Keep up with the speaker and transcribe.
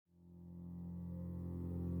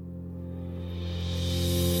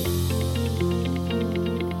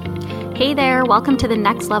Hey there, welcome to the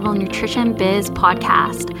Next Level Nutrition Biz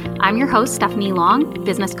podcast. I'm your host, Stephanie Long,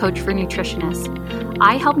 business coach for nutritionists.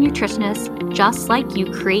 I help nutritionists just like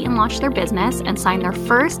you create and launch their business and sign their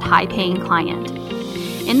first high-paying client.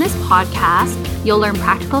 In this podcast, you'll learn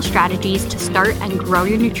practical strategies to start and grow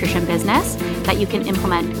your nutrition business that you can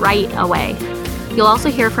implement right away. You'll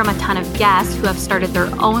also hear from a ton of guests who have started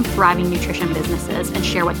their own thriving nutrition businesses and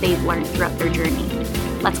share what they've learned throughout their journey.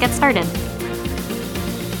 Let's get started.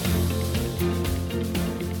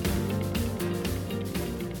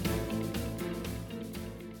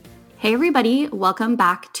 Hey everybody, welcome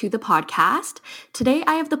back to the podcast. Today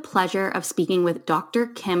I have the pleasure of speaking with Dr.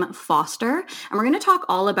 Kim Foster, and we're going to talk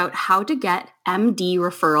all about how to get MD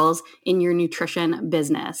referrals in your nutrition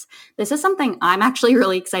business. This is something I'm actually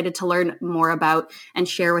really excited to learn more about and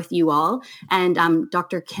share with you all. And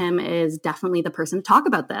Dr. Kim is definitely the person to talk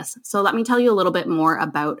about this. So let me tell you a little bit more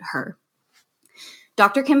about her.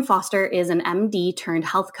 Dr. Kim Foster is an MD turned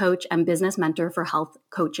health coach and business mentor for health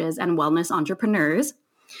coaches and wellness entrepreneurs.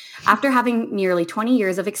 After having nearly 20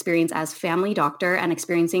 years of experience as family doctor and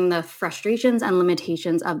experiencing the frustrations and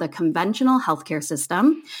limitations of the conventional healthcare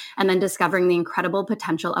system, and then discovering the incredible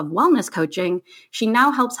potential of wellness coaching, she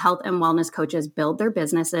now helps health and wellness coaches build their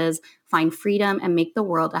businesses, find freedom, and make the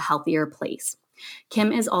world a healthier place.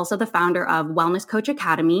 Kim is also the founder of Wellness Coach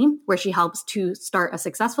Academy, where she helps to start a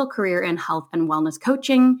successful career in health and wellness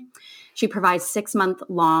coaching. She provides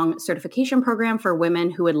 6-month-long certification program for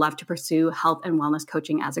women who would love to pursue health and wellness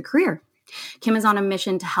coaching as a career. Kim is on a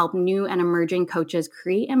mission to help new and emerging coaches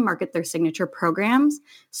create and market their signature programs,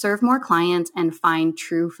 serve more clients, and find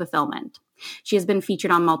true fulfillment. She has been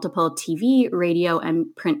featured on multiple TV, radio,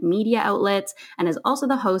 and print media outlets, and is also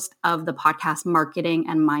the host of the podcast Marketing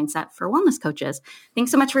and Mindset for Wellness Coaches.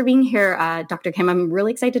 Thanks so much for being here, Dr. Kim. I'm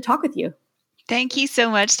really excited to talk with you. Thank you so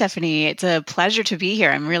much, Stephanie. It's a pleasure to be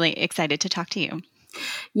here. I'm really excited to talk to you.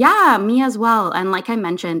 Yeah, me as well. And like I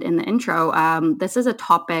mentioned in the intro, this is a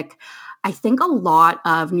topic I think a lot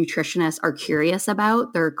of nutritionists are curious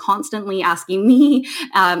about. They're constantly asking me,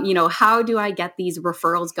 how do I get these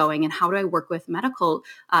referrals going and how do I work with medical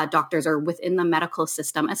doctors or within the medical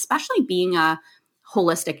system, especially being a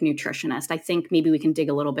holistic nutritionist. I think maybe we can dig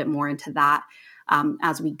a little bit more into that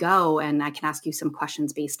as we go, and I can ask you some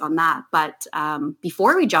questions based on that. But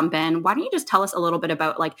before we jump in, why don't you just tell us a little bit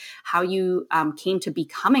about like how you came to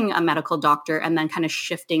becoming a medical doctor and then kind of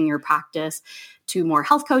shifting your practice to more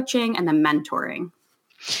health coaching and then mentoring?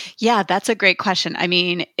 Yeah, that's a great question. I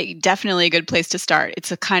mean, definitely a good place to start.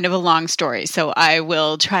 It's a kind of a long story, so I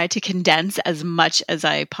will try to condense as much as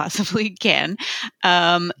I possibly can.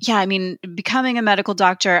 Becoming a medical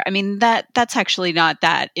doctor, that's actually not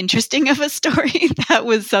that interesting of a story. That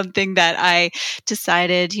was something that I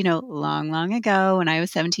decided, long ago when I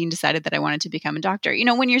was 17, decided that I wanted to become a doctor.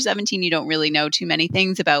 When you're 17, you don't really know too many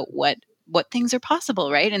things about what things are possible,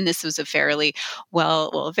 right? And this was a very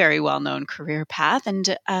well-known career path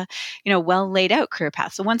and, well laid out career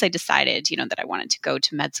path. So once I decided, that I wanted to go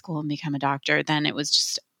to med school and become a doctor, then it was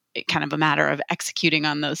just kind of a matter of executing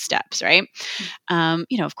on those steps, right?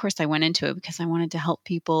 Of course I went into it because I wanted to help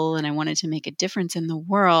people and I wanted to make a difference in the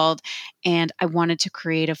world. And I wanted to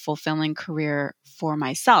create a fulfilling career for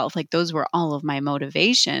myself. Like those were all of my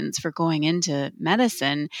motivations for going into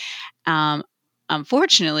medicine.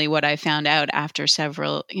 Unfortunately, what I found out after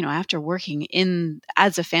working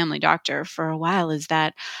as a family doctor for a while is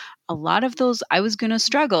that a lot of those, I was going to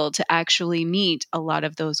struggle to actually meet a lot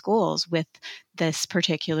of those goals with this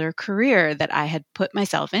particular career that I had put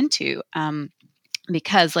myself into.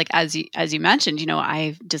 Because as you mentioned,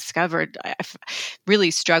 I've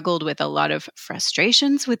really struggled with a lot of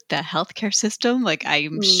frustrations with the healthcare system. Like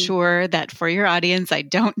I'm sure that for your audience, I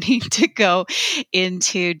don't need to go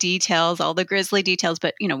into details, all the grisly details,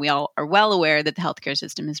 but we all are well aware that the healthcare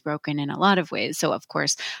system is broken in a lot of ways. So of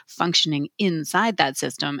course, functioning inside that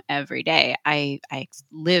system every day, I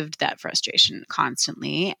lived that frustration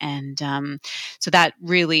constantly. And so that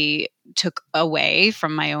really took away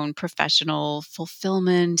from my own professional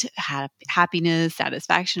fulfillment, happiness,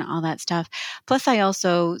 satisfaction, all that stuff. Plus, I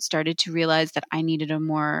also started to realize that I needed a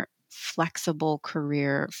more flexible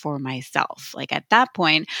career for myself. Like at that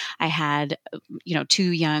point, I had,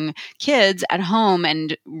 2 young kids at home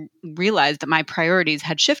and realized that my priorities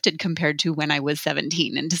had shifted compared to when I was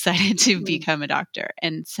 17 and decided to become a doctor.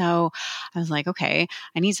 And so I was like, okay,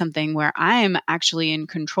 I need something where I'm actually in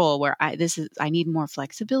control, where I need more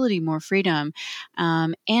flexibility, more freedom.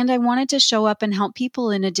 And I wanted to show up and help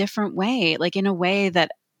people in a different way, like in a way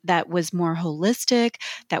that that was more holistic,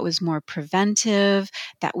 that was more preventive,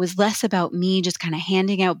 that was less about me just kind of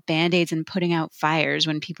handing out Band-Aids and putting out fires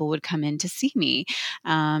when people would come in to see me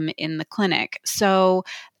in the clinic. So,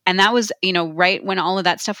 and that was, right when all of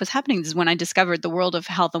that stuff was happening, this is when I discovered the world of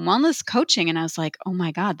health and wellness coaching. And I was like, oh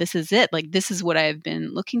my God, this is it. Like, this is what I've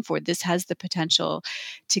been looking for. This has the potential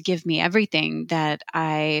to give me everything that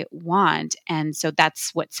I want. And so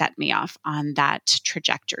that's what set me off on that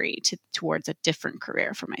trajectory towards a different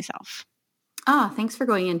career for myself. Thanks for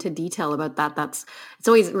going into detail about that. It's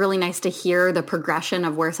always really nice to hear the progression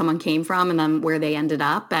of where someone came from and then where they ended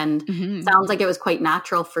up. And it sounds like it was quite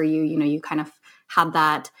natural for you. You kind of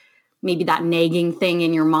had maybe that nagging thing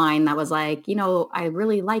in your mind that was like, I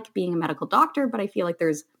really like being a medical doctor, but I feel like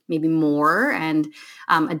there's maybe more and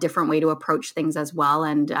a different way to approach things as well.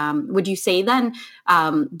 And would you say then,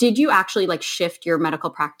 did you actually like shift your medical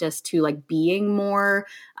practice to like being more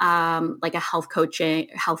like a health coach,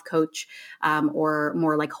 or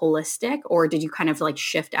more like holistic, or did you kind of like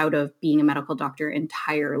shift out of being a medical doctor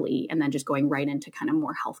entirely and then just going right into kind of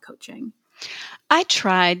more health coaching? I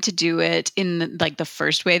tried to do it in the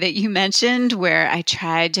first way that you mentioned, where I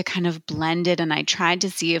tried to kind of blend it, and I tried to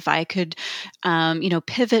see if I could,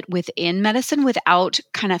 pivot within medicine without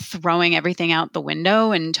kind of throwing everything out the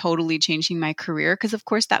window and totally changing my career. Because of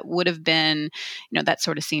course that would have been, that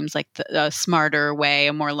sort of seems like a smarter way,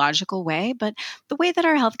 a more logical way. But the way that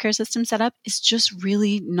our healthcare system set up is just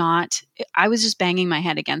really not. I was just banging my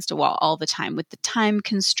head against a wall all the time with the time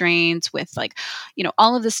constraints, with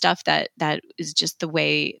all of the stuff that is just the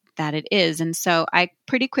way that it is. And so I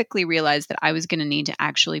pretty quickly realized that I was going to need to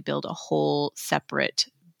actually build a whole separate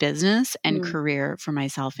business and career for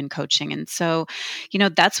myself in coaching. And so,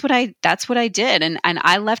 that's what I did. And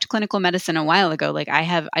I left clinical medicine a while ago. Like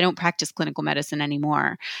I don't practice clinical medicine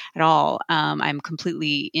anymore at all. I'm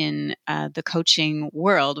completely in the coaching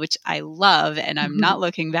world, which I love, and I'm not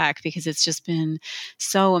looking back because it's just been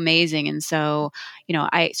so amazing. And so,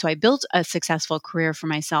 I built a successful career for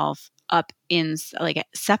myself up in like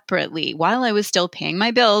separately while I was still paying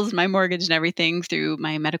my bills, my mortgage and everything through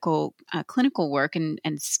my medical clinical work and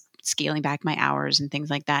scaling back my hours and things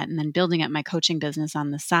like that. And then building up my coaching business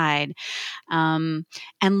on the side, and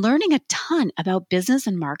learning a ton about business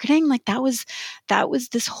and marketing. Like that was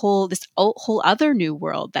this whole other new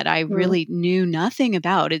world that I really knew nothing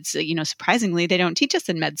about. It's, surprisingly, they don't teach us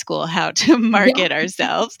in med school how to market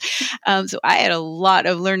ourselves. So I had a lot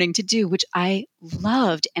of learning to do, which I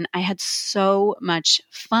loved. And I had so much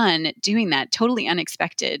fun doing that, totally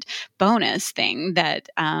unexpected bonus thing that,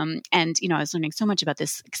 and, I was learning so much about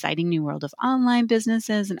this exciting new world of online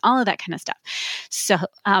businesses and all of that kind of stuff. So,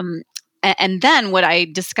 and then what I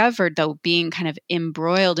discovered, though, being kind of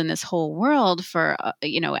embroiled in this whole world for,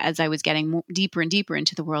 as I was getting deeper and deeper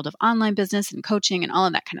into the world of online business and coaching and all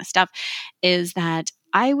of that kind of stuff, is that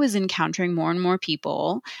I was encountering more and more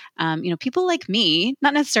people, people like me,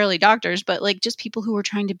 not necessarily doctors, but like just people who were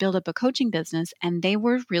trying to build up a coaching business, and they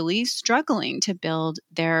were really struggling to build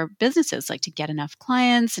their businesses, like to get enough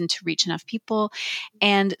clients and to reach enough people.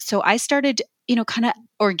 And so I started kind of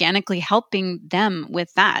organically helping them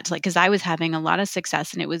with that, like, because I was having a lot of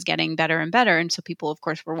success and it was getting better and better. And so people, of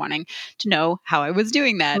course, were wanting to know how I was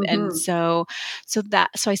doing that. And so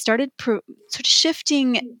I started sort of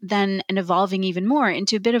shifting then and evolving even more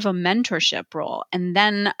into a bit of a mentorship role. And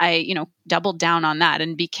then I, doubled down on that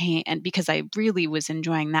and because I really was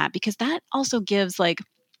enjoying that, because that also gives like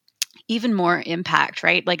even more impact,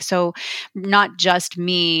 right? Like, so not just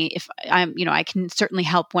me, if I'm, I can certainly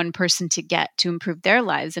help one person to improve their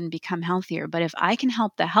lives and become healthier. But if I can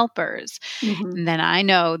help the helpers, then I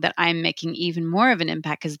know that I'm making even more of an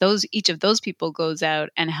impact, because each of those people goes out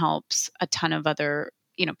and helps a ton of other,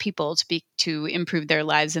 people to improve their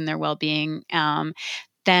lives and their well-being.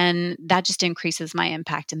 Then that just increases my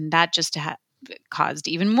impact. And that just caused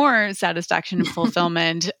even more satisfaction and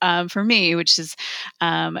fulfillment for me, which is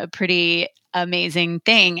a pretty amazing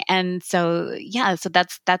thing. And so, so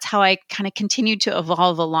that's how I kind of continued to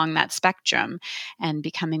evolve along that spectrum and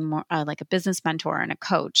becoming more like a business mentor and a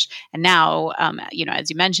coach. And now, as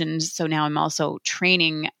you mentioned, so now I'm also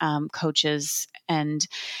training coaches and,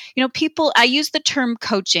 people. I use the term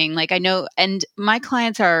coaching, like I know, and my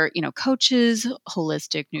clients are, coaches,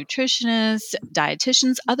 holistic nutritionists,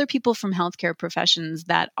 dietitians, other people from healthcare professions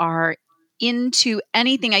that are into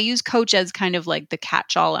anything. I use coach as kind of like the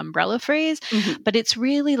catch-all umbrella phrase, but it's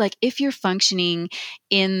really like if you're functioning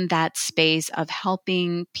in that space of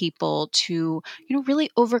helping people to, really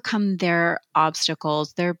overcome their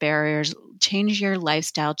obstacles, their barriers, change your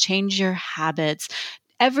lifestyle, change your habits,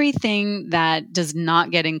 everything that does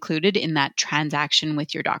not get included in that transaction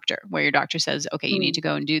with your doctor, where your doctor says, okay, you need to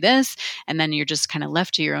go and do this, and then you're just kind of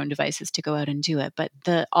left to your own devices to go out and do it. But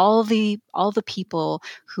all the people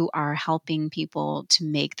who are helping people to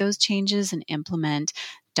make those changes and implement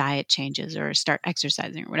diet changes or start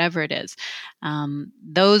exercising or whatever it is,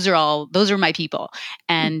 those are my people.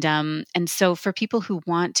 And so for people who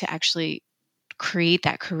want to actually create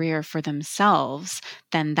that career for themselves,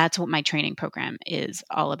 then that's what my training program is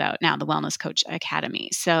all about now, the Wellness Coach Academy.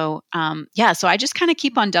 So so I just kind of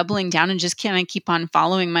keep on doubling down and just kind of keep on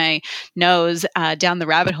following my nose down the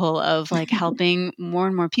rabbit hole of like helping more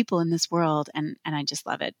and more people in this world. And I just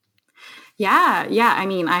love it. Yeah. I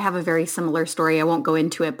mean, I have a very similar story. I won't go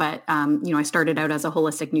into it, but, I started out as a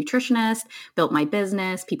holistic nutritionist, built my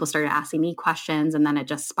business. People started asking me questions, and then it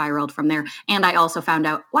just spiraled from there. And I also found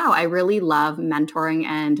out, wow, I really love mentoring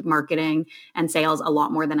and marketing and sales a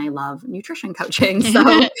lot more than I love nutrition coaching. So,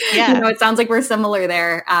 it sounds like we're similar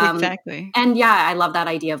there. Exactly. And I love that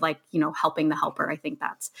idea of helping the helper. I think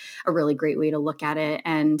that's a really great way to look at it.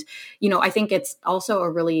 And, I think it's also a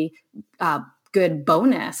really, good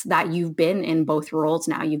bonus that you've been in both roles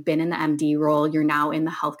now. You've been in the MD role. You're now in the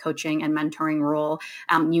health coaching and mentoring role.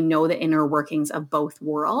 The inner workings of both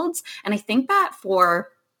worlds. And I think that for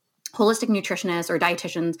holistic nutritionists or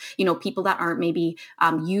dietitians, people that aren't maybe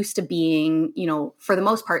used to being, for the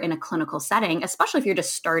most part in a clinical setting, especially if you're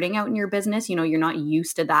just starting out in your business, you're not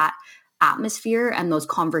used to that atmosphere and those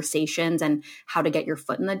conversations and how to get your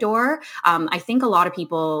foot in the door. I think a lot of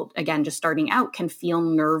people, again, just starting out can feel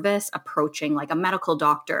nervous approaching like a medical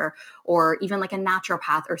doctor or even like a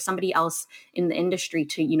naturopath or somebody else in the industry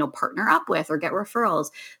to, partner up with or get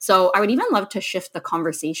referrals. So I would even love to shift the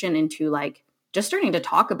conversation into like just starting to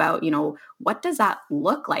talk about, what does that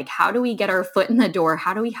look like? How do we get our foot in the door?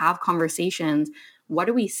 How do we have conversations? What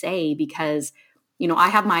do we say? Because I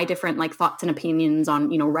have my different like thoughts and opinions on,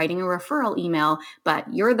 writing a referral email, but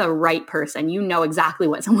you're the right person. You know exactly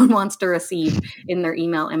what someone wants to receive in their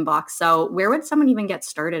email inbox. So where would someone even get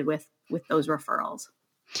started with those referrals?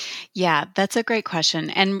 Yeah, that's a great question.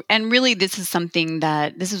 And really this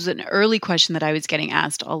is an early question that I was getting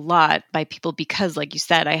asked a lot by people because like you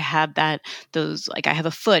said, I have I have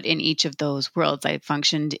a foot in each of those worlds. I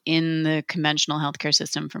functioned in the conventional healthcare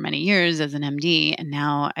system for many years as an MD, and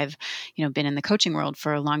now I've, been in the coaching world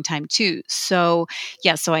for a long time too. So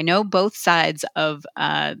so I know both sides of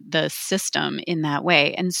the system in that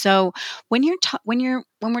way. And so when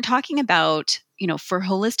we're talking about for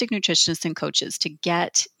holistic nutritionists and coaches to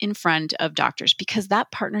get in front of doctors, because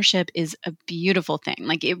that partnership is a beautiful thing.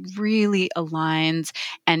 Like it really aligns.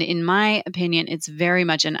 And in my opinion, it's very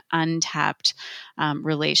much an untapped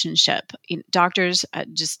relationship. Doctors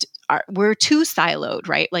we're too siloed,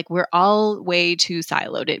 right? Like we're all way too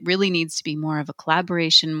siloed. It really needs to be more of a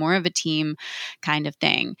collaboration, more of a team kind of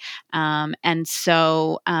thing.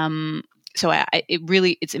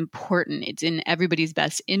 It's important. It's in everybody's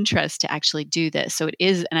best interest to actually do this. So it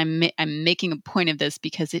is, and I'm making a point of this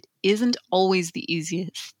because it isn't always the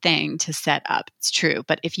easiest thing to set up. It's true.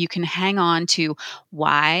 But if you can hang on to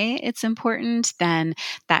why it's important, then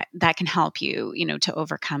that can help you, to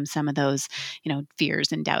overcome some of those,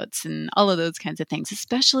 fears and doubts and all of those kinds of things,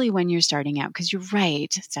 especially when you're starting out. Because you're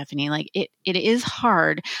right, Stephanie, like it is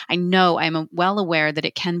hard. I know I'm well aware that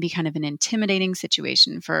it can be kind of an intimidating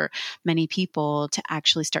situation for many people to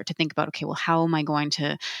actually start to think about, okay, well, how am I going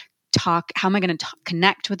to talk? How am I going to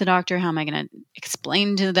connect with the doctor? How am I going to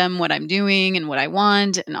explain to them what I'm doing and what I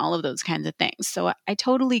want and all of those kinds of things? So I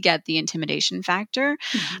totally get the intimidation factor,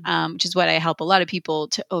 which is what I help a lot of people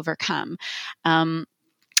to overcome.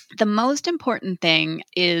 The most important thing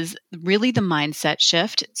is really the mindset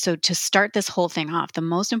shift. So to start this whole thing off, the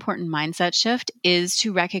most important mindset shift is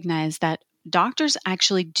to recognize that doctors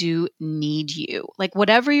actually do need you. Like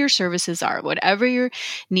whatever your services are, whatever your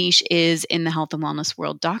niche is in the health and wellness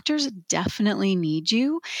world, doctors definitely need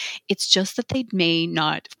you. It's just that they may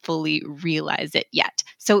not fully realize it yet.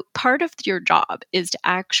 So part of your job is to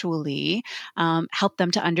actually help them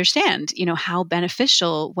to understand, how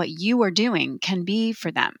beneficial what you are doing can be for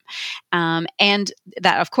them. And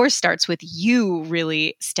that, of course, starts with you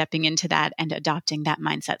really stepping into that and adopting that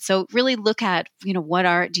mindset. So really look at,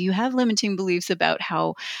 do you have limiting beliefs about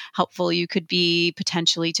how helpful you could be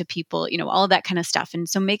potentially to people, all of that kind of stuff. And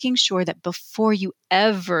so making sure that before you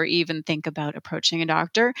ever even think about approaching a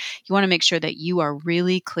doctor, you want to make sure that you are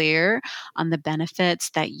really clear on the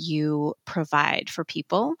benefits that you provide for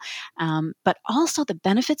people, but also the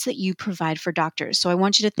benefits that you provide for doctors. So I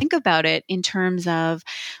want you to think about it in terms of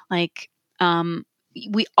like,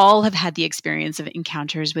 we all have had the experience of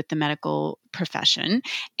encounters with the medical profession.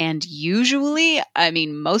 And usually, I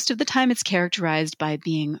mean, most of the time it's characterized by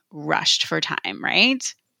being rushed for time,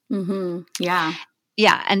 right? Mm-hmm. Yeah.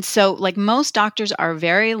 Yeah. And so like most doctors are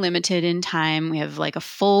very limited in time. We have like a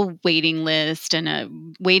full waiting list and a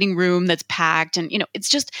waiting room that's packed. And,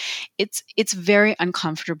 it's very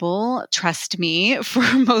uncomfortable. Trust me, for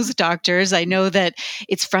most doctors. I know that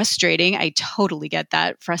it's frustrating. I totally get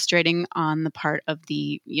that. Frustrating on the part of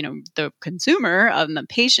the consumer, of the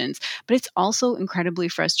patients, but it's also incredibly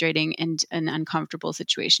frustrating and an uncomfortable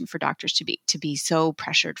situation for doctors to be so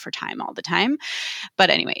pressured for time all the time. But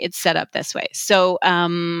anyway, it's set up this way. So,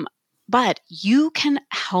 but you can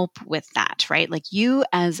help with that, right? Like you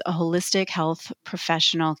as a holistic health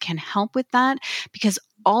professional can help with that, because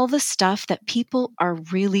all the stuff that people are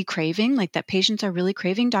really craving, like that patients are really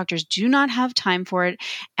craving, doctors do not have time for it.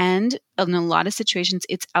 And in a lot of situations,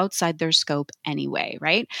 it's outside their scope anyway,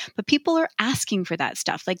 right? But people are asking for that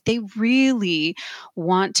stuff. Like they really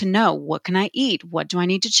want to know, what can I eat? What do I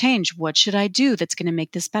need to change? What should I do that's going to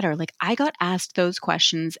make this better? Like I got asked those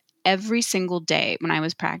questions every single day when I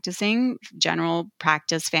was practicing general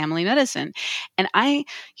practice family medicine. And I,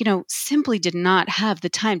 simply did not have the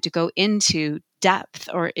time to go into depth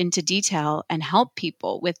or into detail and help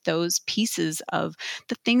people with those pieces of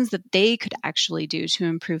the things that they could actually do to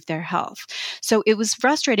improve their health. So it was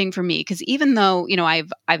frustrating for me because even though,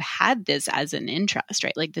 I've had this as an interest,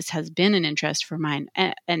 right? Like this has been an interest for mine,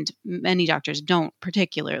 and many doctors don't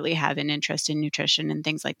particularly have an interest in nutrition and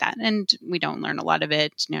things like that. And we don't learn a lot of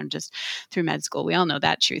it, just through med school. We all know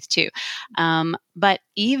that truth too. But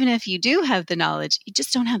even if you do have the knowledge, you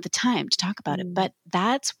just don't have the time to talk about it. But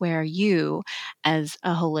that's where you, as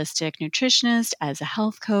a holistic nutritionist, as a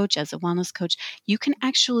health coach, as a wellness coach, you can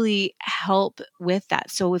actually help with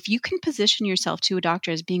that. So if you can position yourself to a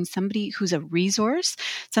doctor as being somebody who's a resource,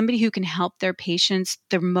 somebody who can help their patients,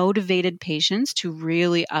 their motivated patients, to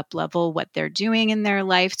really up level what they're doing in their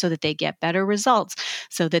life so that they get better results,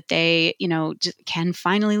 so that they, can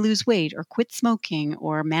finally lose weight or quit smoking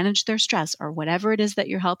or manage their stress or whatever it is that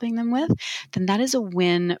you're helping them with, then that is a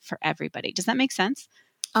win for everybody. Does that make sense?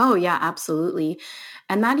 Oh, yeah, absolutely.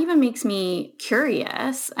 And that even makes me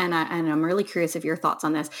curious, and I'm really curious of your thoughts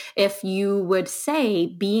on this. If you would say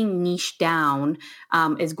being niche down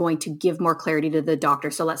is going to give more clarity to the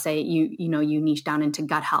doctor. So let's say you niche down into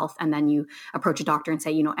gut health, and then you approach a doctor and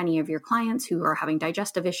say, any of your clients who are having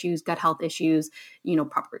digestive issues, gut health issues,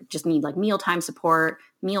 just need like mealtime support,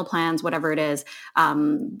 meal plans, whatever it is,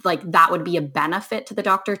 like that would be a benefit to the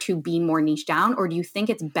doctor to be more niche down? Or do you think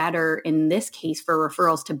it's better in this case for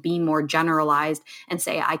referrals to be more generalized and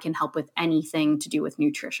say, I can help with anything to do with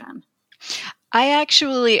nutrition? I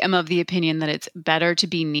actually am of the opinion that it's better to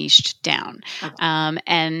be niched down. Okay.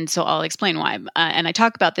 And so I'll explain why. And I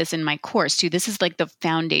talk about this in my course too. This is like the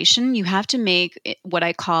foundation. You have to make what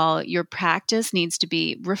I call your practice needs to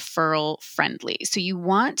be referral friendly. So you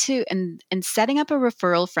want to, and setting up a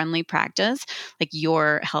referral friendly practice, like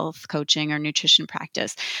your health coaching or nutrition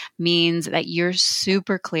practice, means that you're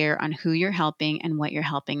super clear on who you're helping and what you're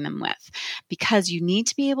helping them with. Because you need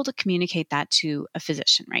to be able to communicate that to a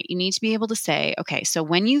physician, right? You need to be able to say, okay, so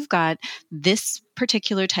when you've got this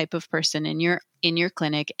particular type of person in your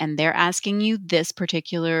clinic and they're asking you this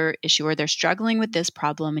particular issue, or they're struggling with this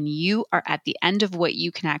problem, and you are at the end of what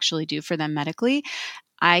you can actually do for them medically,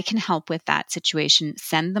 I can help with that situation.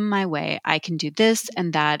 Send them my way. I can do this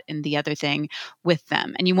and that and the other thing with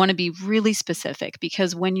them. And you want to be really specific,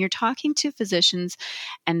 because when you're talking to physicians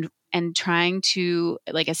and trying to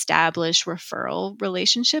like establish referral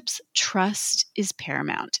relationships, trust is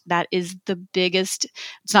paramount. That is the biggest,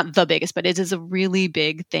 it's not the biggest, but it is a really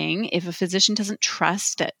big thing. If a physician doesn't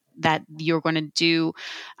trust that you're going to do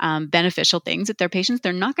beneficial things with their patients,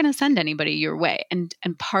 they're not going to send anybody your way. And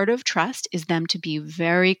part of trust is them to be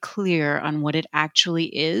very clear on what it actually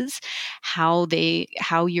is, how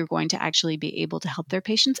you're going to actually be able to help their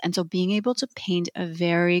patients. And so being able to paint a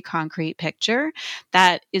very concrete picture,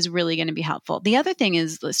 that is really going to be helpful. The other thing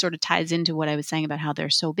is, this sort of ties into what I was saying about how they're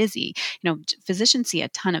so busy. Physicians see a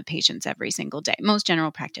ton of patients every single day. Most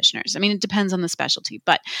general practitioners, I mean, it depends on the specialty,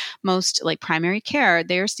 but most like primary care,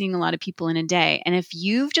 they're seeing a lot of people in a day. And if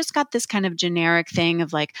you've just got this kind of generic thing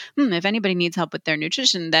of like, if anybody needs help with their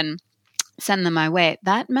nutrition, then send them my way,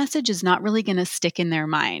 that message is not really going to stick in their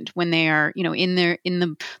mind when they are, in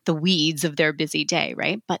the weeds of their busy day,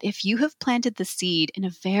 right? But if you have planted the seed in a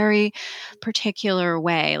very particular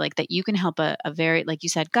way, like that you can help a very, like you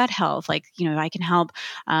said, gut health, like, I can help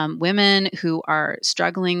women who are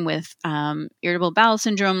struggling with irritable bowel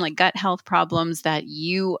syndrome, like gut health problems that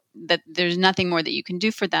there's nothing more that you can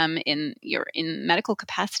do for them in medical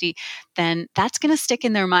capacity, then that's going to stick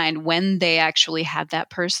in their mind when they actually have that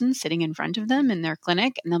person sitting in front of them in their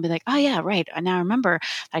clinic, and they'll be like, oh yeah, right. And now I remember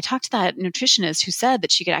I talked to that nutritionist who said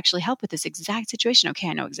that she could actually help with this exact situation. Okay,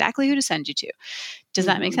 I know exactly who to send you to. Does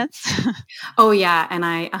that make sense? Oh yeah. And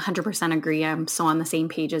I 100% agree. I'm so on the same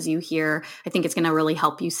page as you here. I think it's going to really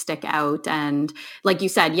help you stick out. And like you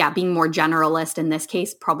said, yeah, being more generalist in this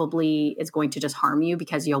case probably is going to just harm you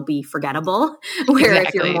because you'll be forgettable. Where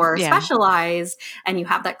if you're more specialized and you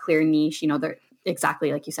have that clear niche, they're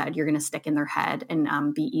exactly like you said, you're going to stick in their head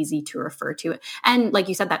and be easy to refer to. And like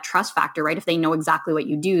you said, that trust factor, right? If they know exactly what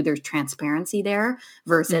you do, there's transparency there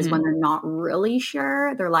versus when they're not really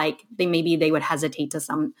sure, they're like, they would hesitate to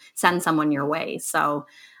send someone your way. So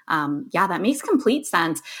yeah, that makes complete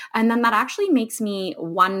sense. And then that actually makes me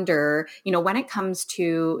wonder, when it comes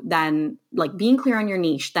to then like being clear on your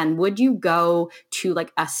niche, then would you go to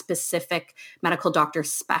like a specific medical doctor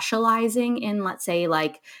specializing in, let's say,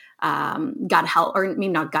 like gut health, or maybe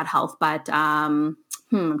not gut health, but I'm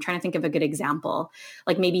trying to think of a good example.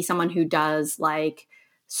 Like maybe someone who does like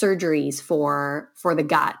surgeries for the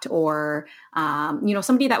gut, or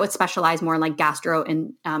somebody that would specialize more in like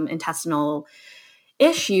intestinal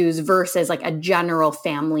issues versus like a general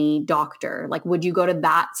family doctor. Like, would you go to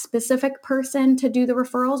that specific person to do the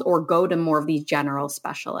referrals, or go to more of these general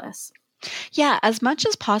specialists? Yeah, as much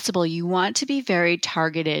as possible, you want to be very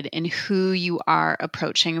targeted in who you are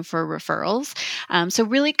approaching for referrals. So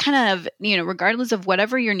really kind of, regardless of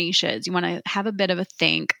whatever your niche is, you want to have a bit of a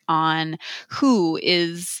think on who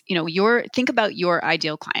is, think about your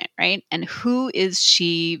ideal client, right? And who is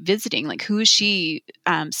she visiting? Like, who is she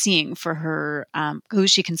seeing for her, who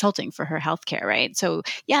is she consulting for her healthcare, right? So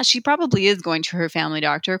yeah, she probably is going to her family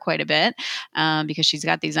doctor quite a bit because she's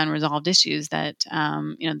got these unresolved issues that,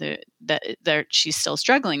 that she's still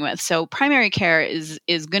struggling with. So primary care is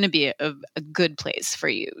going to be a good place for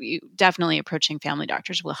you. You definitely approaching family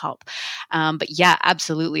doctors will help. But yeah,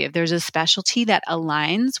 absolutely. If there's a specialty that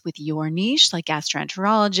aligns with your niche, like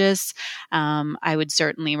gastroenterologists, I would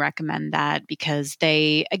certainly recommend that, because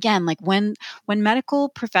they, again, like when medical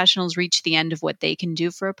professionals reach the end of what they can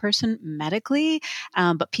do for a person medically,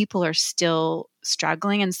 but people are still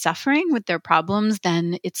struggling and suffering with their problems,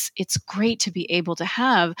 then it's great to be able to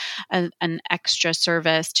have an extra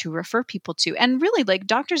service to refer people to. And really, like,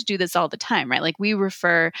 doctors do this all the time, right? Like, we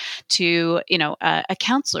refer to, a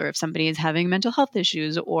counselor if somebody is having mental health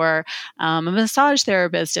issues, or a massage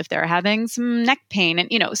therapist if they're having some neck pain. And,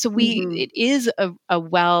 so it is a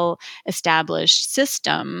well-established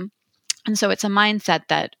system. And so it's a mindset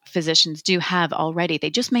that physicians do have already.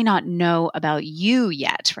 They just may not know about you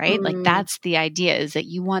yet, right? Like, that's the idea, is that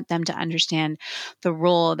you want them to understand the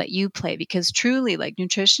role that you play, because truly, like,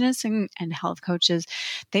 nutritionists and health coaches,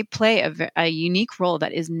 they play a unique role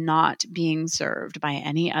that is not being served by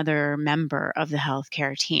any other member of the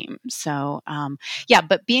healthcare team. So yeah,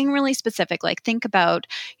 but being really specific, like, think about,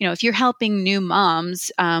 if you're helping new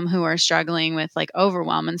moms who are struggling with like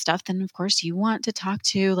overwhelm and stuff, then of course you want to talk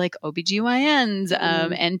to like OBGYNs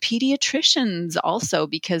and pediatricians also,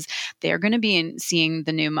 because they're going to be seeing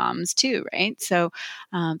the new moms too, right? So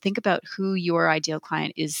think about who your ideal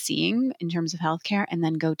client is seeing in terms of healthcare, and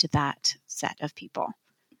then go to that set of people.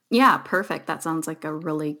 Yeah, perfect. That sounds like a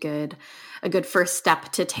really good first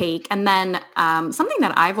step to take. And then something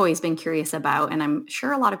that I've always been curious about, and I'm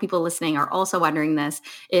sure a lot of people listening are also wondering this,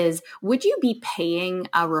 is would you be paying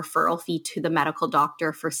a referral fee to the medical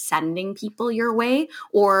doctor for sending people your way?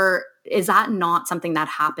 Or is that not something that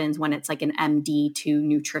happens when it's like an MD to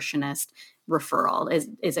nutritionist referral?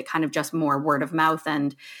 Is it kind of just more word of mouth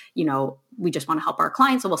and, we just want to help our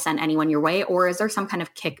clients, so we'll send anyone your way? Or is there some kind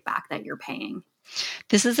of kickback that you're paying?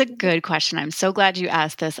 This is a good question. I'm so glad you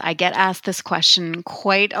asked this. I get asked this question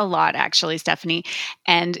quite a lot, actually, Stephanie.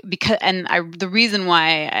 And the reason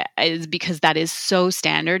why is because that is so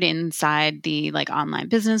standard inside the like online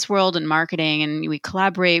business world and marketing. And we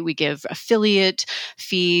collaborate, we give affiliate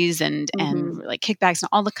fees and like kickbacks and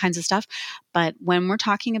all the kinds of stuff. But when we're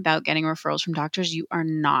talking about getting referrals from doctors, you are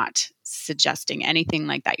not suggesting anything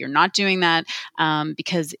like that. You're not doing that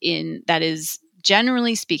because that is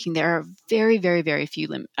generally speaking, there are very, very, very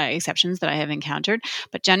few exceptions that I have encountered,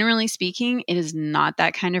 but generally speaking, it is not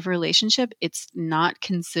that kind of relationship. It's not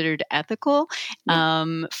considered ethical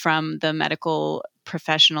from the medical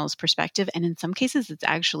professional's perspective, and in some cases it's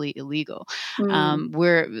actually illegal.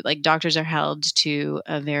 Where like doctors are held to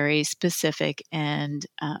a very specific and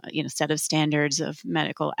set of standards of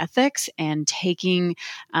medical ethics, and taking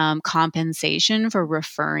compensation for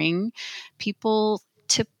referring people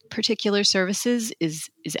to particular services is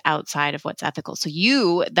outside of what's ethical. So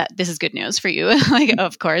this is good news for you, like,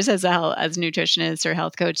 of course, as nutritionist or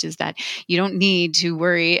health coach, is that you don't need to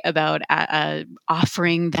worry about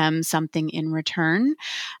offering them something in return.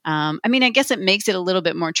 I mean, I guess it makes it a little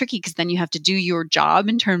bit more tricky, because then you have to do your job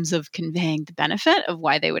in terms of conveying the benefit of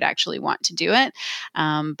why they would actually want to do it.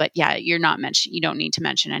 But yeah, you don't need to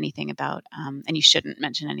mention anything about, and you shouldn't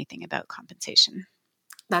mention anything about compensation.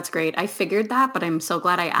 That's great. I figured that, but I'm so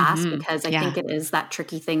glad I asked, because I think it is that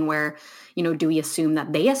tricky thing where, do we assume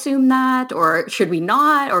that they assume that, or should we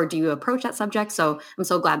not, or do you approach that subject? So I'm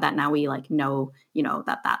so glad that now we know,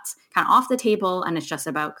 that that's kind of off the table, and it's just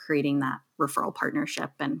about creating that referral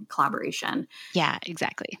partnership and collaboration. Yeah,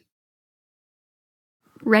 exactly.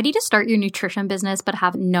 Ready to start your nutrition business but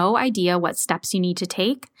have no idea what steps you need to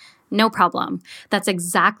take? No problem. That's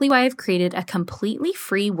exactly why I've created a completely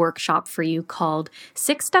free workshop for you called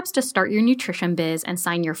 6 Steps to Start Your Nutrition Biz and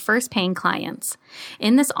Sign Your First Paying Clients.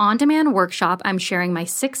 In this on-demand workshop, I'm sharing my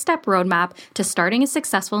 6-step roadmap to starting a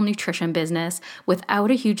successful nutrition business without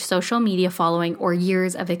a huge social media following or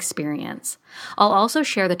years of experience. I'll also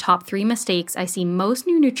share the top 3 mistakes I see most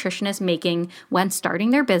new nutritionists making when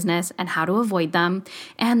starting their business and how to avoid them,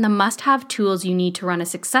 and the must-have tools you need to run a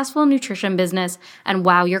successful nutrition business and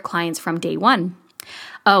wow your clients from day one.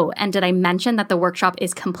 Oh, and did I mention that the workshop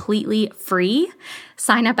is completely free?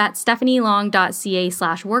 Sign up at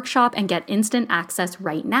stephanielong.ca/workshop and get instant access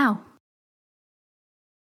right now.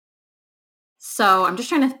 So I'm just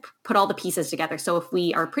trying to put all the pieces together. So if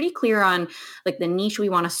we are pretty clear on like the niche we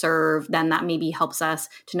want to serve, then that maybe helps us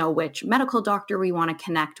to know which medical doctor we want to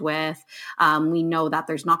connect with. We know that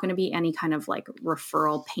there's not going to be any kind of like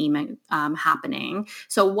referral payment happening.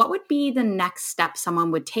 So what would be the next step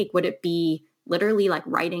someone would take? Would it be literally like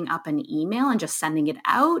writing up an email and just sending it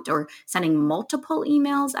out, or sending multiple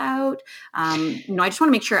emails out? I just want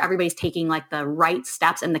to make sure everybody's taking like the right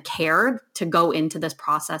steps and the care to go into this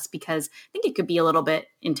process, because I think it could be a little bit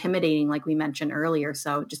intimidating, like we mentioned earlier.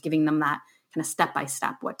 So just giving them that kind of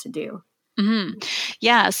step-by-step what to do. Mm-hmm.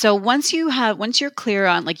 Yeah. So once you're clear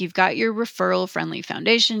on, like, you've got your referral friendly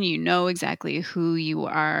foundation, exactly who you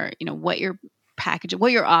are, what your package,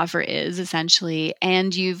 what your offer is essentially.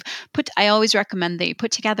 And I always recommend that you put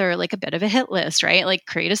together like a bit of a hit list, right? Like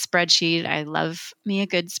create a spreadsheet. I love me a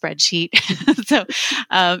good spreadsheet. So,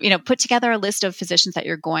 put together a list of physicians that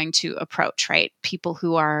you're going to approach, right? People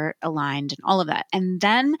who are aligned and all of that. And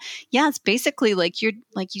then, it's basically like you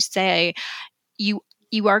say, you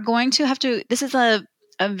are going to have to, this is a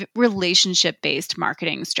relationship-based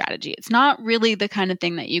marketing strategy. It's not really the kind of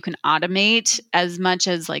thing that you can automate as much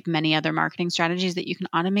as like many other marketing strategies that you can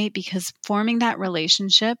automate, because forming that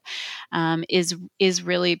relationship is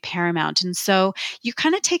really paramount. And so you're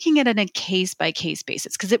kind of taking it on a case-by-case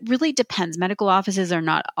basis, because it really depends. Medical offices are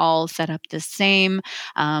not all set up the same.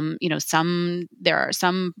 There are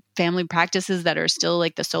some family practices that are still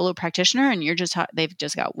like the solo practitioner, and they've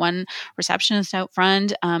just got one receptionist out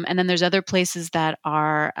front. And then there's other places that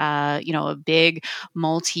are a big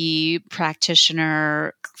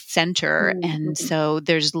multi-practitioner center. Mm-hmm. And so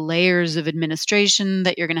there's layers of administration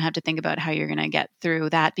that you're going to have to think about how you're going to get through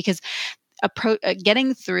that, because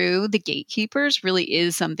getting through the gatekeepers really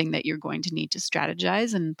is something that you're going to need to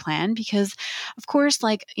strategize and plan, because of course,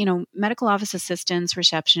 medical office assistants,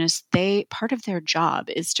 receptionists, part of their job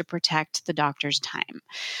is to protect the doctor's time.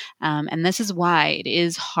 And this is why it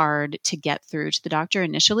is hard to get through to the doctor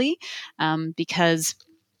initially, because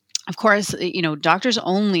of course, doctors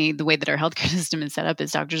only, the way that our healthcare system is set up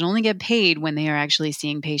is doctors only get paid when they are actually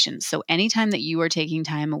seeing patients. So anytime that you are taking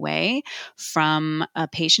time away from a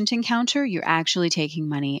patient encounter, you're actually taking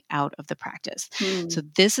money out of the practice. So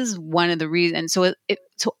this is one of the reasons. So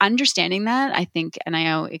understanding that, I think, and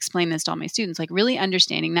I explain this to all my students, like really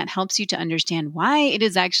understanding that helps you to understand why it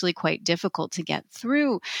is actually quite difficult to get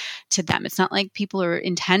through to them. It's not like people are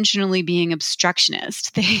intentionally being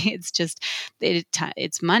obstructionist. It's just,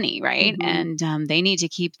 it's money, right? Mm-hmm. And they need to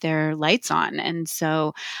keep their lights on. And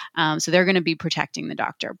so they're going to be protecting the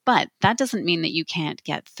doctor. But that doesn't mean that you can't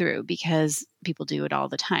get through, because people do it all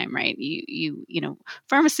the time, right?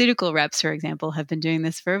 Pharmaceutical reps, for example, have been doing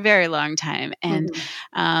this for a very long time. And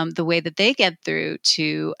the way that they get through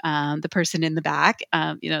to the person in the back,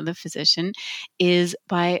 the physician, is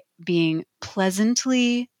by being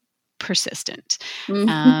pleasantly persistent.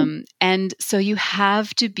 And so you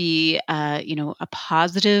have to be, a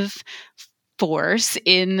positive force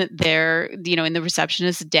in their, in the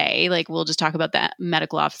receptionist's day. Like, we'll just talk about that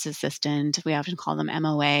medical office assistant. We often call them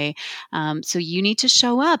MOA. So you need to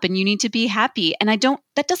show up and you need to be happy. And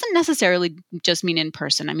that doesn't necessarily just mean in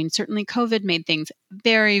person. I mean, certainly COVID made things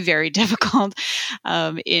very, very difficult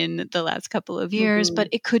in the last couple of years, but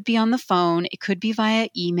it could be on the phone. It could be via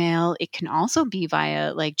email. It can also be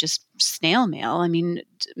via like just snail mail. I mean,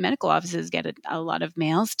 medical offices get a lot of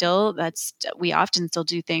mail still. We often still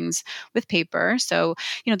do things with paper. So,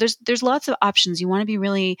 there's lots of options. You want to be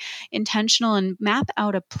really intentional and map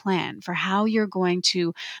out a plan for how you're going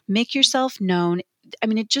to make yourself known. I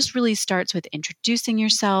mean, it just really starts with introducing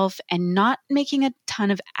yourself and not making a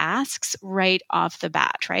ton of asks right off the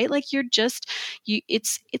bat, right? Like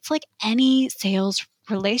it's like any sales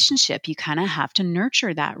relationship. You kind of have to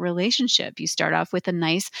nurture that relationship. You start off with a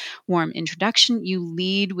nice, warm introduction. You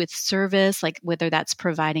lead with service, like whether that's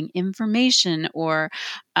providing information or,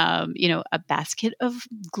 a basket of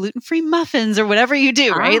gluten-free muffins or whatever you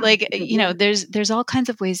do, right? Like, there's all kinds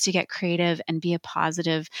of ways to get creative and be a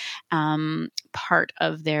positive part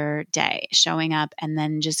of their day, showing up and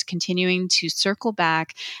then just continuing to circle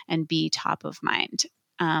back and be top of mind.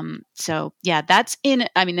 There's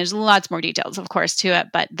lots more details, of course, to it,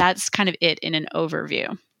 but that's kind of it in an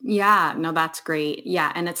overview. Yeah, no, that's great.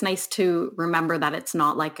 Yeah. And it's nice to remember that it's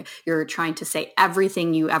not like you're trying to say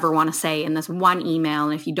everything you ever want to say in this one email.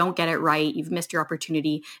 And if you don't get it right, you've missed your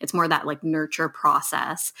opportunity. It's more that like nurture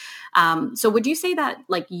process. So would you say that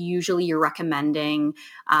like usually you're recommending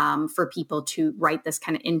for people to write this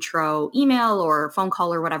kind of intro email or phone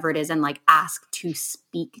call or whatever it is and like ask to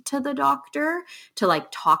speak to the doctor to like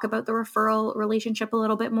talk about the referral relationship a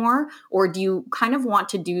little bit more? Or do you kind of want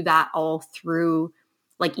to do that all through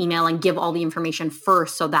like email and give all the information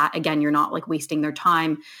first so that, again, you're not like wasting their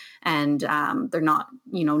time and they're not,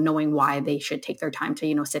 knowing why they should take their time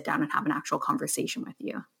to, sit down and have an actual conversation with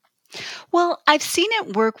you? Well, I've seen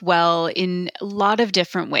it work well in a lot of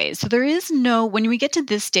different ways. So when we get to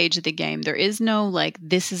this stage of the game, there is no like,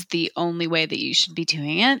 this is the only way that you should be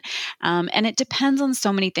doing it. And it depends on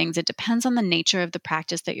so many things. It depends on the nature of the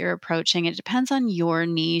practice that you're approaching. It depends on your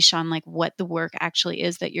niche, on like what the work actually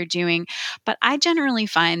is that you're doing. But I generally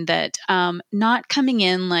find that not coming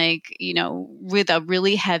in like, with a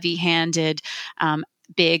really heavy-handed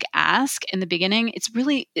big ask in the beginning,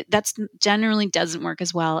 that's generally doesn't work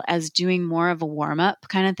as well as doing more of a warm up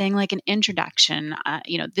kind of thing, like an introduction.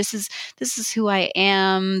 This is who I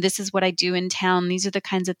am. This is what I do in town. These are the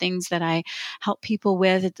kinds of things that I help people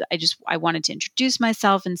with. I wanted to introduce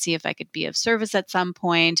myself and see if I could be of service at some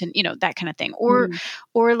point, and that kind of thing. Or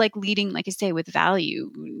like leading, like I say, with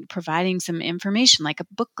value, providing some information, like a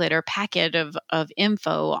booklet or packet of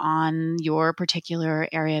info on your particular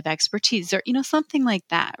area of expertise, or something like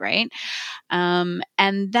that, right?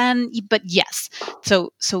 But yes,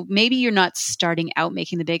 so maybe you're not starting out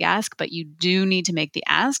making the big ask, but you do need to make the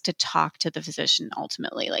ask to talk to the physician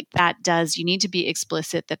ultimately. Like you need to be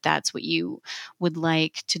explicit that that's what you would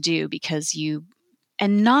like to do, because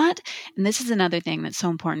and this is another thing that's so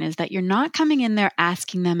important, is that you're not coming in there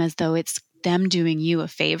asking them as though it's them doing you a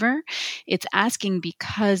favor. It's asking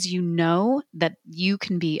because you know that you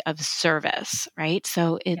can be of service, right?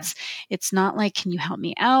 So it's not like, can you help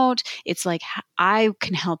me out? It's like, I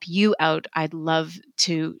can help you out. I'd love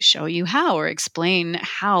to show you how, or explain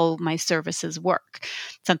how my services work,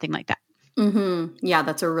 something like that. Mm-hmm. Yeah,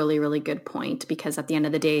 that's a really, really good point, because at the end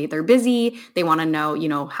of the day, they're busy. They want to know,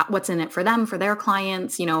 what's in it for them, for their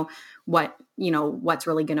clients, what's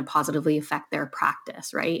really going to positively affect their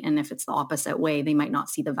practice, right? And if it's the opposite way, they might not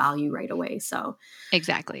see the value right away. So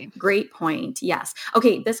exactly. Great point. Yes.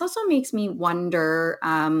 Okay. This also makes me wonder,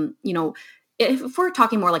 if we're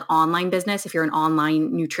talking more like online business, if you're an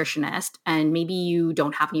online nutritionist and maybe you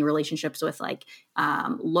don't have any relationships with like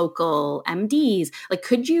local MDs, like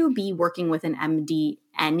could you be working with an MD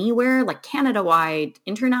anywhere, like Canada-wide,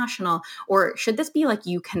 international, or should this be like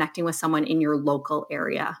you connecting with someone in your local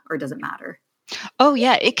area, or does it matter? Oh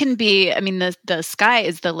yeah, it can be. I mean, the sky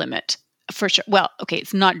is the limit. For sure. Well, okay,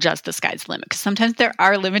 it's not just the sky's the limit, because sometimes there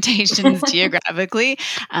are limitations geographically,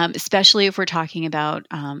 especially if we're talking about,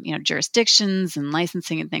 jurisdictions and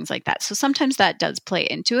licensing and things like that. So sometimes that does play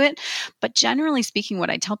into it. But generally speaking, what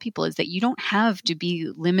I tell people is that you don't have to be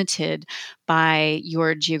limited by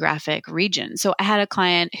your geographic region. So I had a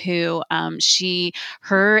client who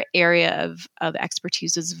her area of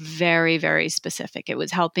expertise is very, very specific. It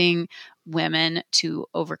was helping women to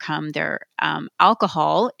overcome their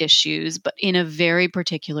alcohol issues, but in a very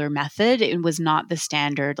particular method. It was not the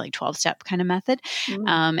standard like 12-step kind of method.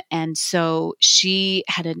 And so she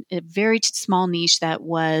had a very small niche that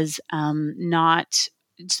was not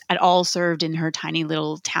at all served in her tiny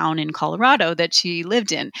little town in Colorado that she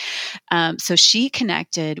lived in. So she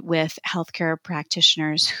connected with healthcare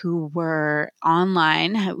practitioners who were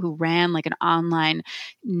online, who ran like an online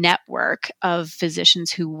network of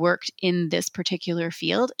physicians who worked in this particular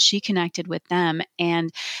field. She connected with them,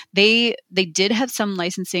 and they did have some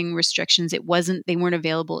licensing restrictions. They weren't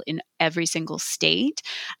available in every single state,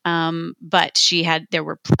 but there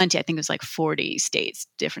were plenty. I think it was like 40 states,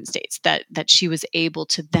 different states that she was able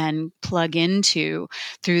to then plug into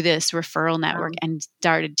through this referral network, and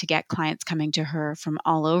started to get clients coming to her from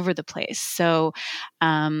all over the place. So,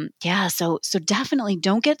 so definitely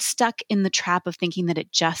don't get stuck in the trap of thinking that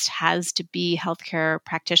it just has to be healthcare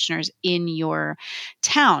practitioners in your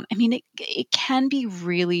town. I mean, it can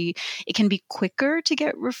be quicker to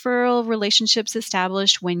get referral relationships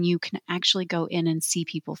established when you can actually go in and see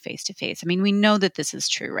people face to face. I mean, we know that this is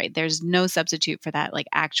true, right? There's no substitute for that like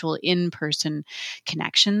actual in-person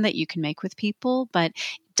connection that you can make with people, but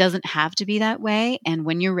it doesn't have to be that way. And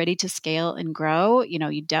when you're ready to scale and grow,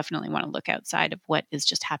 you definitely want to look outside of what is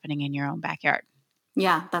just happening in your own backyard.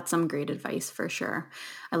 Yeah, that's some great advice for sure.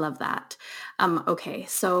 I love that. Okay,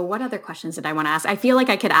 so what other questions did I want to ask? I feel like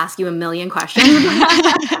I could ask you a million questions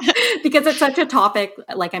because it's such a topic.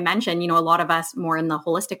 Like I mentioned, a lot of us more in the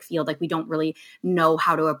holistic field, like we don't really know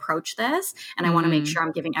how to approach this. And I want to make sure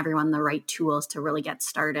I'm giving everyone the right tools to really get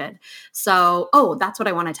started. So, that's what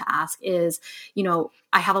I wanted to ask is,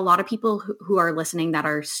 I have a lot of people who are listening that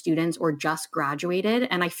are students or just graduated.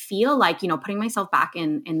 And I feel like, putting myself back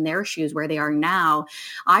in their shoes where they are now,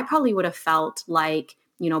 I probably would have felt like,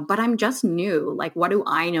 but I'm just new. Like, what do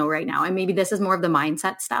I know right now? And maybe this is more of the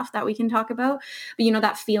mindset stuff that we can talk about. But,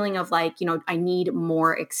 that feeling of like, I need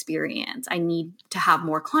more experience. I need to have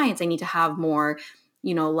more clients. I need to have more,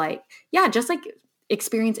 just like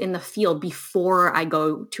experience in the field before I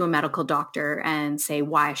go to a medical doctor and say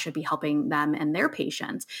why I should be helping them and their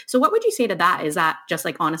patients. So what would you say to that? Is that just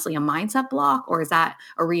like honestly a mindset block, or is that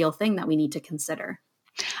a real thing that we need to consider?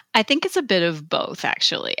 I think it's a bit of both,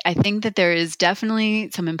 actually. I think that there is definitely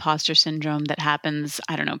some imposter syndrome that happens,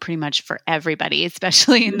 I don't know, pretty much for everybody,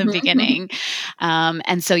 especially in the beginning.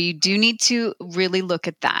 And so you do need to really look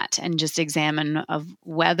at that and just examine of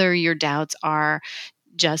whether your doubts are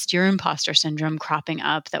just your imposter syndrome cropping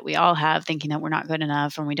up that we all have, thinking that we're not good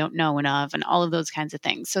enough and we don't know enough and all of those kinds of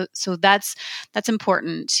things. So that's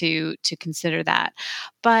important to consider that.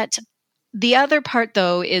 But the other part,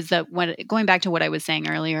 though, is that going back to what I was saying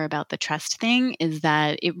earlier about the trust thing, is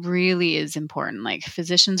that it really is important. Like,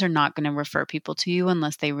 physicians are not going to refer people to you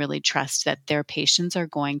unless they really trust that their patients are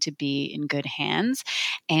going to be in good hands.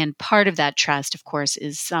 And part of that trust, of course,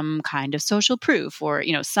 is some kind of social proof or,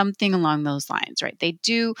 something along those lines, right? They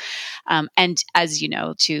do. And as you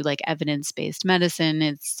know, to like evidence-based medicine,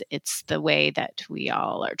 it's the way that we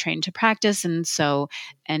all are trained to practice. And so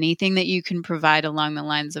anything that you can provide along the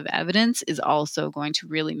lines of evidence is also going to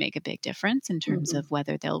really make a big difference in terms of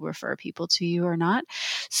whether they'll refer people to you or not.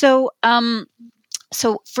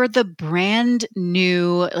 So for the brand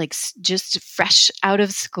new, like just fresh out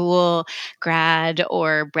of school grad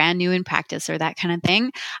or brand new in practice or that kind of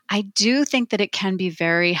thing, I do think that it can be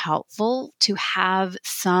very helpful to have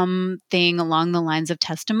something along the lines of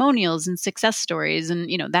testimonials and success stories and,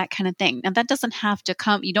 that kind of thing. Now that doesn't have to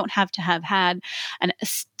come, you don't have to have had an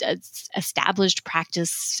established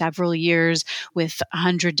practice several years with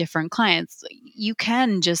 100 different clients. You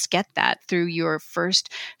can just get that through your first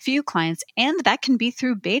few clients, and that can be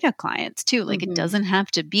through beta clients too. Like it doesn't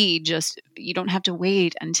have to be just, you don't have to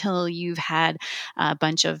wait until you've had a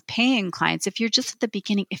bunch of paying clients. If you're just at the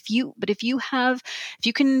beginning, if you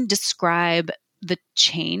can describe the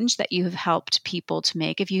change that you have helped people to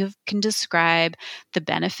make, if you can describe the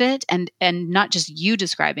benefit and not just you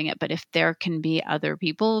describing it, but if there can be other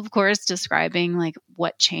people, of course, describing like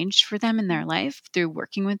what changed for them in their life through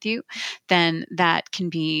working with you, then that can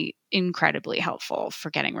be incredibly helpful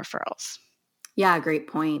for getting referrals. Yeah, great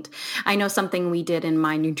point. I know something we did in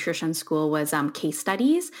my nutrition school was case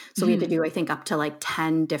studies. So we had to do, I think, up to like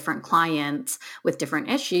 10 different clients with different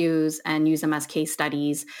issues and use them as case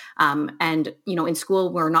studies. And, in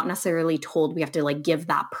school, we're not necessarily told we have to like give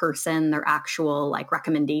that person their actual like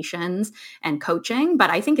recommendations and coaching. But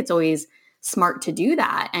I think it's always smart to do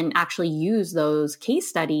that and actually use those case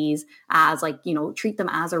studies as like, treat them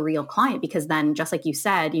as a real client, because then just like you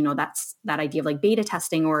said, that's that idea of like beta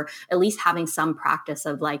testing, or at least having some practice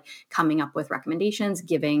of like coming up with recommendations,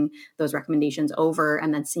 giving those recommendations over,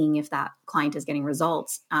 and then seeing if that client is getting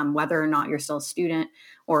results, whether or not you're still a student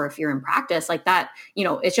or if you're in practice like that,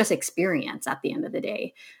 it's just experience at the end of the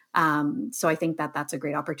day. So I think that that's a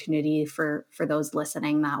great opportunity for those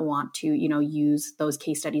listening that want to, use those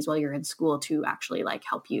case studies while you're in school to actually like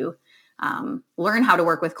help you learn how to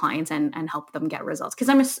work with clients and help them get results. Because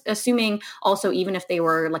I'm assuming also, even if they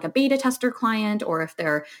were like a beta tester client, or if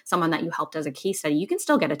they're someone that you helped as a case study, you can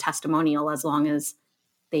still get a testimonial as long as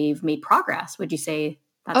they've made progress. Would you say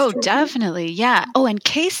that's true? Definitely. Yeah. Oh, and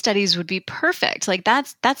case studies would be perfect. Like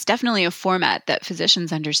that's definitely a format that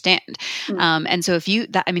physicians understand. And so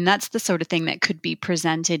that's the sort of thing that could be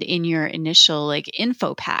presented in your initial like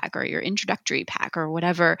info pack or your introductory pack or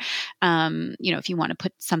whatever. If you want to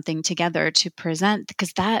put something together to present,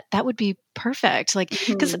 because that would be perfect. Like,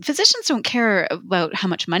 because physicians don't care about how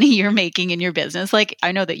much money you're making in your business. Like,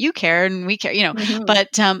 I know that you care and we care, but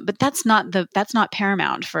that's not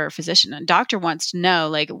paramount for a physician. A doctor wants to know,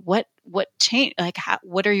 like, what change, like,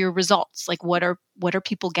 what are your results? Like, what are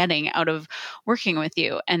people getting out of working with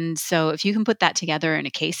you? And so if you can put that together in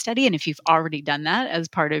a case study, and if you've already done that as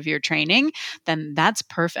part of your training, then that's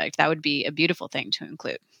perfect. That would be a beautiful thing to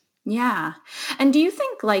include. Yeah. And do you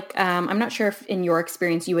think like, I'm not sure if in your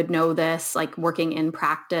experience you would know this, like working in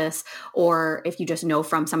practice, or if you just know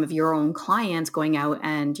from some of your own clients going out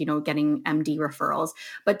and, getting MD referrals,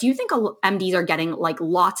 but do you think MDs are getting like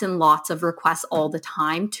lots and lots of requests all the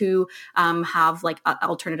time to have like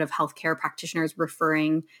alternative healthcare practitioners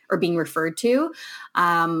referring or being referred to?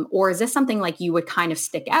 Or is this something like you would kind of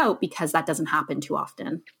stick out because that doesn't happen too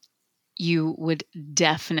often? You would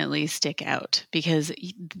definitely stick out, because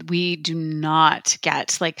we do not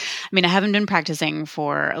get I haven't been practicing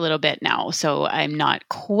for a little bit now, so I'm not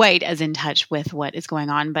quite as in touch with what is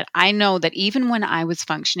going on. But I know that even when I was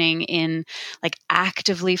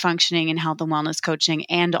actively functioning in health and wellness coaching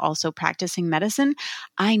and also practicing medicine,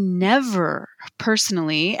 I never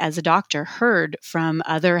personally, as a doctor, heard from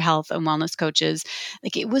other health and wellness coaches.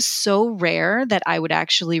 Like, it was so rare that I would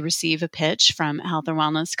actually receive a pitch from a health and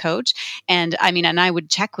wellness coach. And I would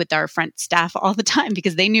check with our front staff all the time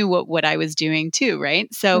because they knew what I was doing too,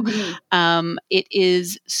 right? So it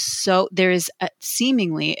is there is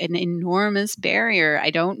seemingly an enormous barrier. I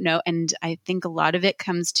don't know. And I think a lot of it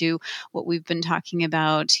comes to what we've been talking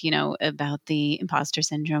about, about the imposter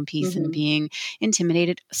syndrome piece and being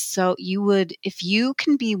intimidated. So if you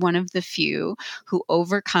can be one of the few who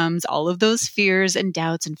overcomes all of those fears and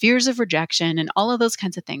doubts and fears of rejection and all of those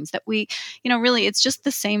kinds of things that we, really, it's just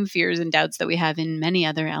the same fears and doubts that we have in many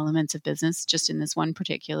other elements of business, just in this one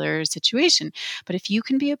particular situation. But if you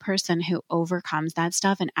can be a person who overcomes that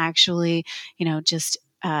stuff and actually, just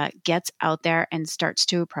gets out there and starts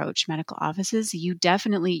to approach medical offices, you're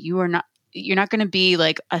not going to be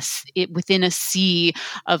like within a sea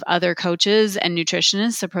of other coaches and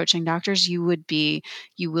nutritionists approaching doctors. You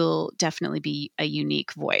will definitely be a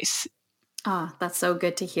unique voice. Oh, that's so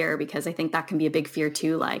good to hear, because I think that can be a big fear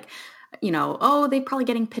too. Like, they're probably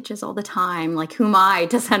getting pitches all the time. Like, who am I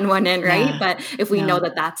to send one in, right? Yeah. But if we know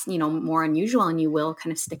that that's, more unusual and you will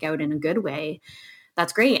kind of stick out in a good way,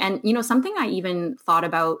 that's great. And, something I even thought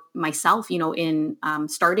about myself, in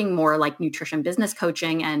starting more like nutrition business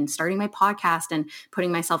coaching and starting my podcast and putting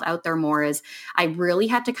myself out there more, is I really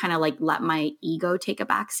had to kind of like let my ego take a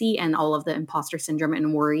backseat and all of the imposter syndrome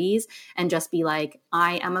and worries, and just be like,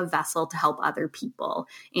 I am a vessel to help other people.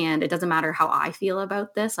 And it doesn't matter how I feel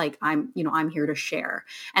about this. Like, I'm here to share.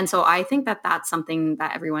 And so I think that that's something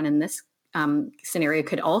that everyone in this scenario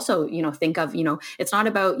could also, think of, it's not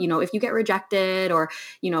about, if you get rejected or,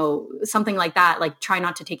 something like that, like, try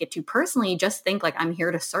not to take it too personally. Just think like, I'm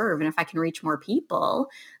here to serve. And if I can reach more people,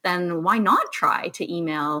 then why not try to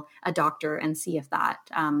email a doctor and see if that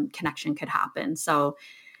connection could happen. So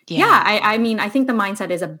I think the mindset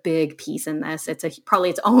is a big piece in this. It's probably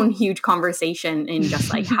its own huge conversation in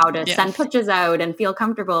just like how to send pitches out and feel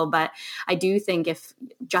comfortable. But I do think, if,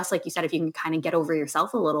 just like you said, if you can kind of get over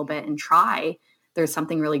yourself a little bit and try, there's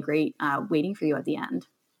something really great waiting for you at the end.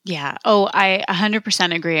 Yeah. Oh, I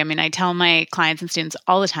 100% agree. I mean, I tell my clients and students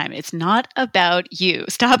all the time, it's not about you.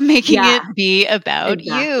 Stop making it be about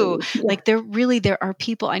you. Yeah. Like there are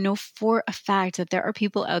people, I know for a fact that there are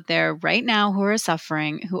people out there right now who are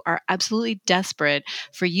suffering, who are absolutely desperate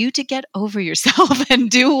for you to get over yourself and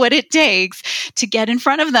do what it takes to get in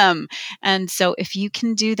front of them. And so if you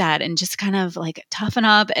can do that and just kind of like toughen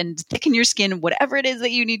up and thicken your skin, whatever it is that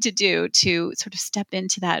you need to do to sort of step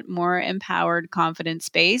into that more empowered, confident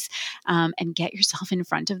space, and get yourself in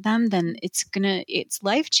front of them, then it's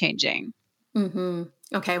life-changing. Mm-hmm.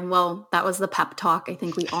 Okay, well, that was the pep talk I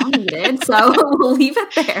think we all needed. So we'll leave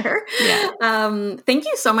it there. Yeah. Thank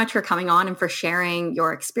you so much for coming on and for sharing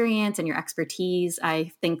your experience and your expertise.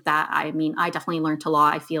 I think that, I definitely learned a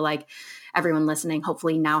lot. I feel like everyone listening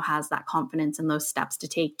hopefully now has that confidence and those steps to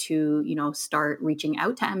take to, start reaching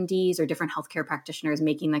out to MDs or different healthcare practitioners,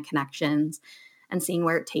 making the connections and seeing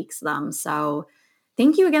where it takes them. So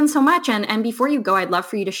thank you again so much. And before you go, I'd love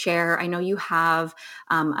for you to share, I know you have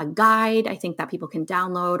a guide, I think that people can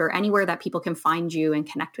download, or anywhere that people can find you and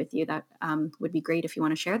connect with you. That would be great if you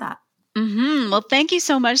want to share that. Mm-hmm. Well, thank you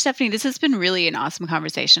so much, Stephanie. This has been really an awesome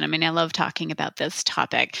conversation. I mean, I love talking about this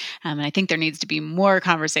topic. And I think there needs to be more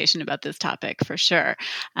conversation about this topic for sure.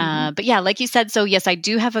 But yeah, like you said, so yes, I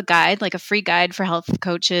do have a guide, like a free guide for health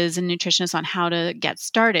coaches and nutritionists on how to get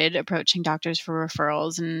started approaching doctors for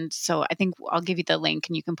referrals. And so I think I'll give you the link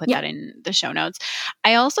and you can put that in the show notes.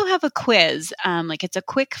 I also have a quiz, it's a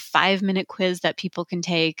quick 5-minute quiz that people can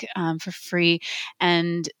take for free.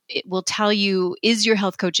 And it will tell you, is your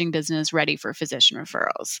health coaching business ready for physician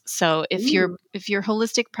referrals? So if your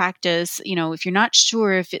holistic practice, if you're not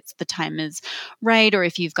sure if the time is right or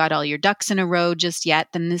if you've got all your ducks in a row just yet,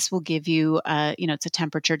 then this will give you, it's a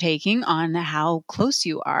temperature taking on how close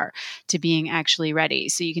you are to being actually ready.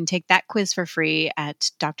 So you can take that quiz for free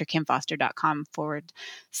at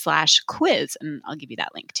drkimfoster.com/quiz. And I'll give you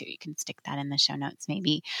that link too. You can stick that in the show notes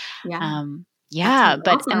maybe. Yeah.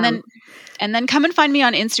 But awesome. and then come and find me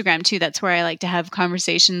on Instagram too. That's where I like to have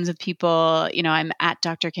conversations with people. I'm at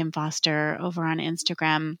Dr. Kim Foster over on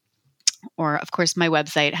Instagram. Or of course, my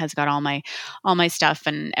website has got all my stuff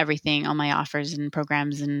and everything, all my offers and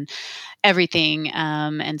programs and everything,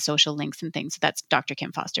 and social links and things. So that's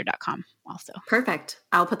drkimfoster.com also. Perfect.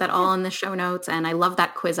 I'll put that all in the show notes. And I love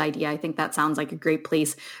that quiz idea. I think that sounds like a great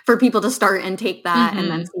place for people to start and take that and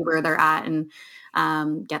then see where they're at and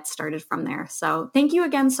get started from there. So thank you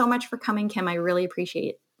again so much for coming, Kim. I really appreciate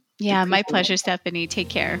it. Yeah, my pleasure, Stephanie. Take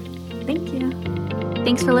care. Thank you.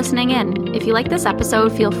 Thanks for listening in. If you like this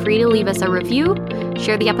episode, feel free to leave us a review,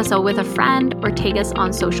 share the episode with a friend, or tag us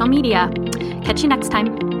on social media. Catch you next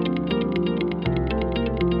time.